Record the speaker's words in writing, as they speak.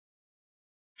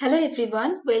Hello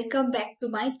everyone, welcome back to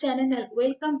my channel and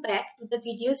welcome back to the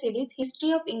video series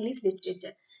History of English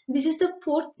Literature. This is the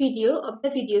fourth video of the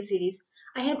video series.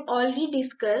 I have already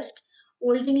discussed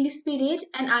Old English period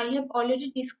and I have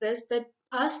already discussed the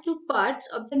first two parts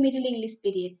of the Middle English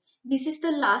period. This is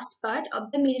the last part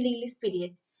of the Middle English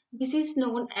period. This is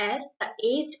known as the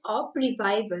Age of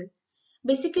Revival.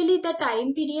 Basically, the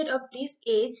time period of this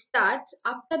age starts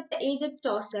after the age of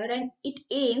Chaucer and it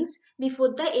ends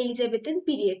before the Elizabethan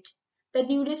period. The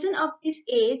duration of this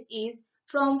age is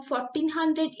from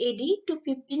 1400 AD to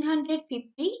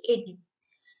 1550 AD.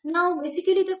 Now,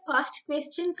 basically, the first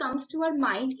question comes to our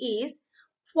mind is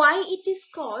why it is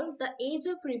called the Age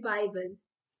of Revival.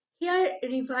 Here,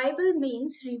 revival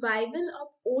means revival of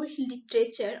old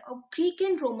literature of Greek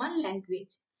and Roman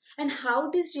language. And how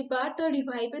this rebirth or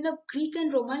revival of Greek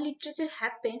and Roman literature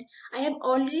happened, I have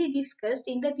already discussed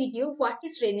in the video What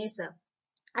is Renaissance.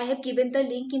 I have given the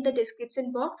link in the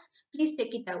description box. Please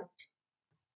check it out.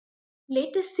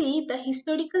 Let us see the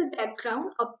historical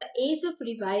background of the Age of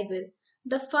Revival.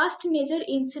 The first major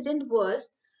incident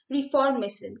was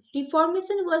Reformation.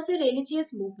 Reformation was a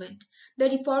religious movement. The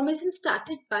Reformation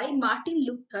started by Martin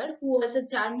Luther, who was a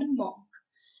German monk.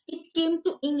 It came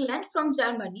to England from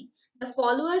Germany. The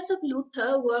followers of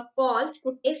Luther were called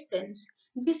Protestants.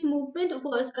 This movement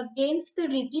was against the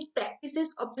rigid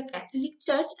practices of the Catholic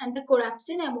Church and the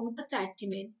corruption among the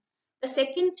clergymen. The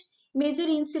second major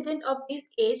incident of this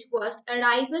age was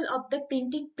arrival of the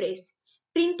printing press.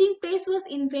 Printing press was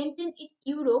invented in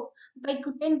Europe by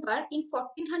Gutenberg in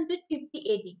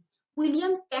 1450 AD.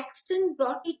 William Caxton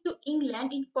brought it to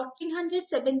England in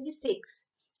 1476.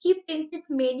 He printed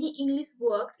many English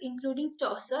works including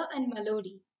Chaucer and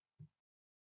Malory.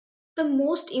 The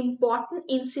most important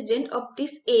incident of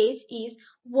this age is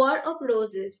War of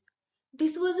Roses.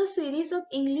 This was a series of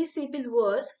English civil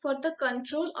wars for the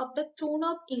control of the throne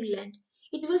of England.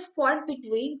 It was fought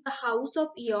between the House of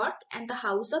York and the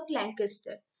House of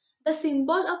Lancaster. The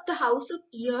symbol of the House of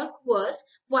York was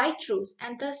white rose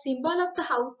and the symbol of the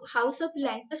House of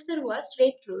Lancaster was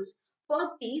red rose.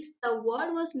 For this, the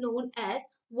war was known as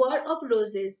War of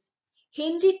Roses.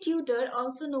 Henry Tudor,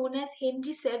 also known as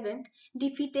Henry VII,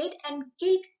 defeated and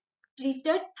killed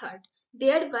Richard III.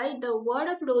 Thereby, the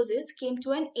War of Roses came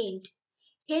to an end.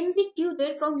 Henry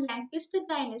Tudor from Lancaster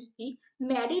dynasty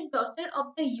married daughter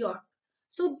of the York.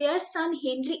 So their son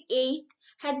Henry VIII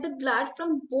had the blood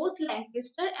from both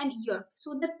Lancaster and York.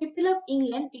 So the people of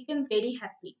England became very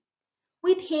happy.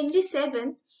 With Henry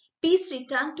VII, peace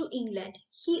returned to England.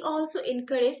 He also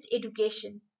encouraged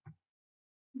education.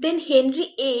 Then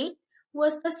Henry VIII, who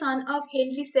was the son of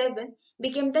Henry VII,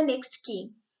 became the next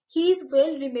king. He is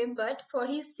well remembered for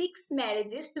his 6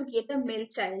 marriages to get a male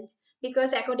child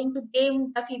because according to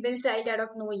them the female child are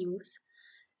of no use.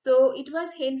 So it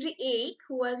was Henry VIII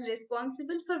who was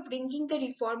responsible for bringing the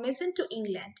Reformation to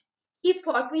England. He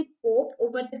fought with Pope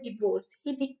over the divorce.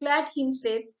 He declared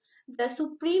himself the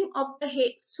supreme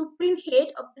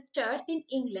head of the church in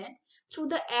England through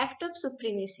the Act of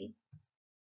Supremacy.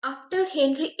 After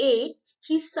Henry VIII,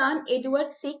 his son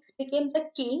Edward VI became the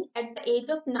king at the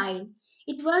age of 9.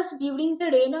 It was during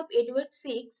the reign of Edward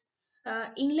VI,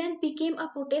 England became a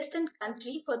Protestant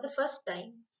country for the first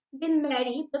time. Then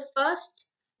Mary, the first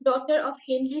daughter of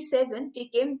Henry VII,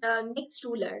 became the next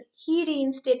ruler. He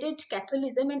reinstated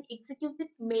Catholicism and executed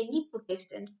many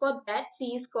Protestants. For that,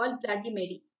 she is called Bloody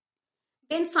Mary.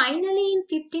 Then finally in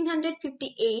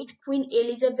 1558, Queen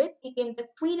Elizabeth became the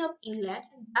Queen of England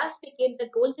and thus became the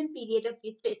golden period of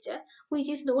literature, which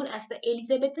is known as the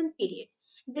Elizabethan period.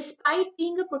 Despite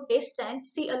being a Protestant,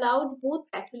 she allowed both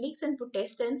Catholics and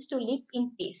Protestants to live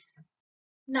in peace.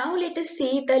 Now let us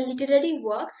see the literary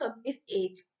works of this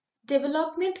age.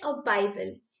 Development of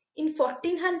Bible. In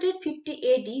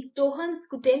 1450 AD, Johannes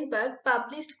Gutenberg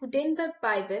published Gutenberg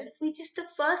Bible, which is the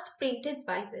first printed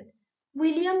Bible.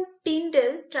 William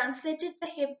Tyndale translated the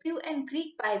Hebrew and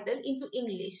Greek Bible into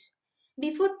English.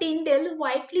 Before Tyndale,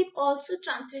 Wycliffe also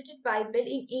translated Bible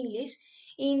in English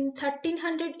in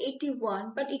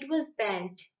 1381, but it was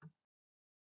banned.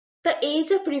 The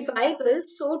Age of Revival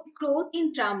showed growth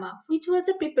in drama, which was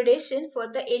a preparation for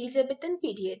the Elizabethan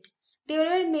period. There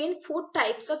are main 4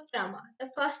 types of drama. The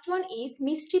first one is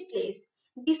mystery plays.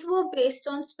 These were based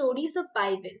on stories of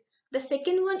Bible. The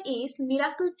second one is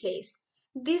miracle plays.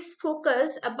 This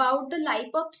focus about the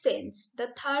life of saints.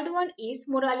 The third one is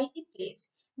morality plays.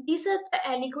 These are the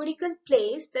allegorical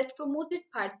plays that promoted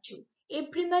virtue.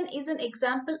 Everyman is an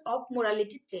example of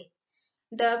morality play.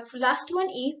 The last one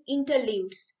is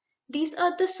interludes. These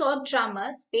are the short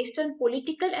dramas based on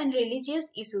political and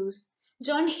religious issues.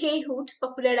 John Haywood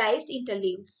popularized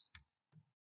interludes.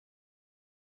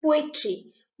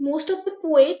 Poetry. Most of the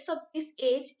poets of this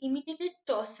age imitated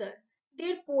Chaucer.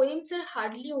 Their poems are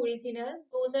hardly original,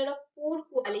 those are of poor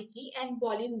quality and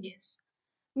voluminous.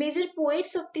 Major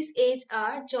poets of this age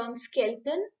are John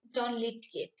Skelton, John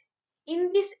Lydgate.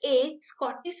 In this age,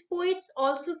 Scottish poets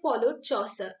also followed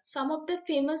Chaucer. Some of the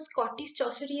famous Scottish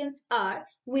Chaucerians are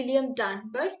William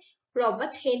Dunbar,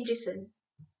 Robert Henryson.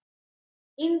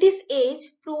 In this age,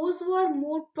 prose were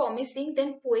more promising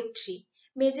than poetry.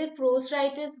 Major prose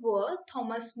writers were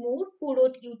Thomas Moore, who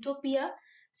wrote Utopia,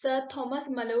 Sir Thomas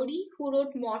Malory, who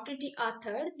wrote Morte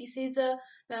d'Arthur. This is a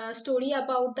story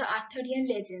about the Arthurian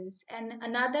legends. And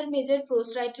another major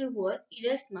prose writer was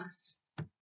Erasmus.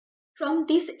 From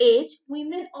this age,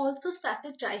 women also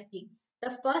started writing.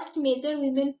 The first major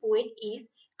women poet is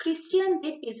Christian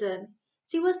de Pizan.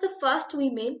 She was the first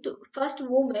woman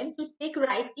to take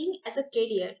writing as a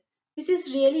career. This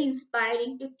is really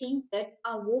inspiring to think that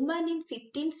a woman in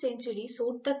 15th century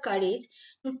showed the courage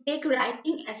to take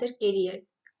writing as a career.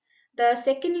 The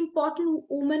second important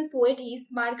woman poet is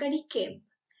Marguerite Kemp.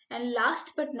 And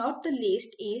last but not the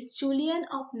least is Julian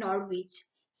of Norwich.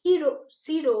 She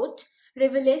wrote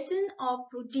Revelation of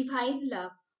Divine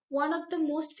Love. One of the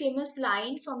most famous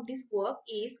lines from this work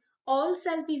is all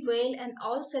shall be well and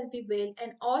all shall be well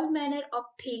and all manner of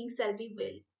things shall be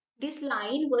well. This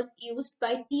line was used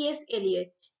by T.S.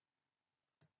 Eliot.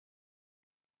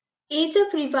 Age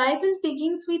of Revival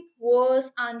begins with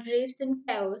wars, unrest, and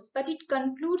chaos, but it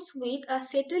concludes with a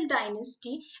settled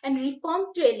dynasty and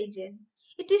reformed religion.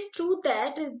 It is true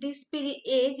that this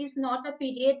age is not a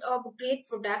period of great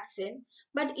production,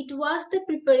 but it was the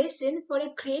preparation for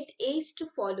a great age to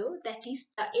follow, that is,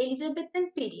 the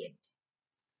Elizabethan period.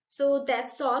 So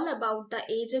that's all about the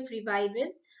Age of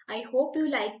Revival. I hope you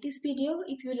like this video.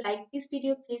 If you like this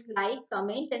video, please like,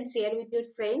 comment and share with your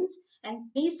friends.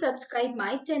 And please subscribe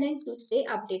my channel to stay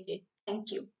updated.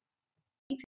 Thank you.